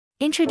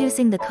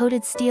Introducing the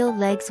coated steel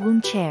legs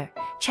womb chair,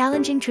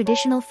 challenging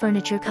traditional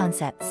furniture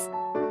concepts.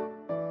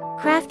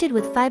 Crafted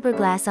with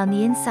fiberglass on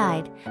the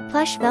inside,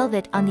 plush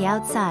velvet on the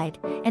outside,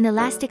 and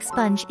elastic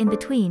sponge in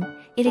between,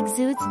 it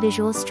exudes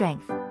visual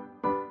strength.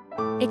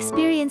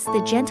 Experience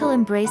the gentle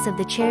embrace of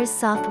the chair's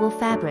soft wool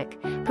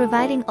fabric,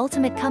 providing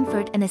ultimate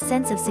comfort and a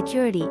sense of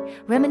security,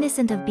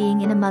 reminiscent of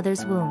being in a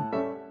mother's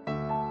womb.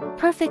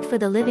 Perfect for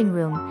the living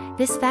room,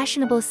 this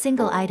fashionable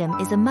single item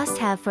is a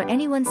must-have for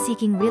anyone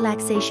seeking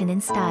relaxation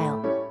in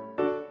style.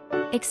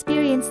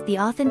 Experience the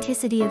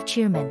authenticity of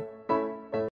Cheerman.